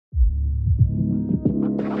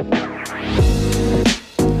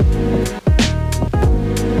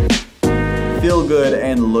good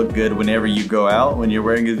and look good whenever you go out when you're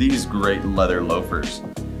wearing these great leather loafers.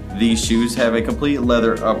 These shoes have a complete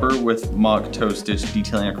leather upper with mock toe stitch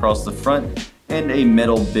detailing across the front and a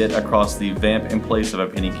metal bit across the vamp in place of a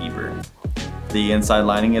penny keeper. The inside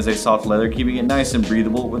lining is a soft leather, keeping it nice and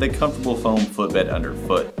breathable with a comfortable foam footbed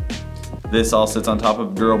underfoot. This all sits on top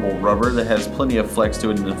of durable rubber that has plenty of flex to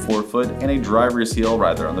it in the forefoot and a driver's heel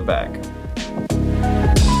right there on the back.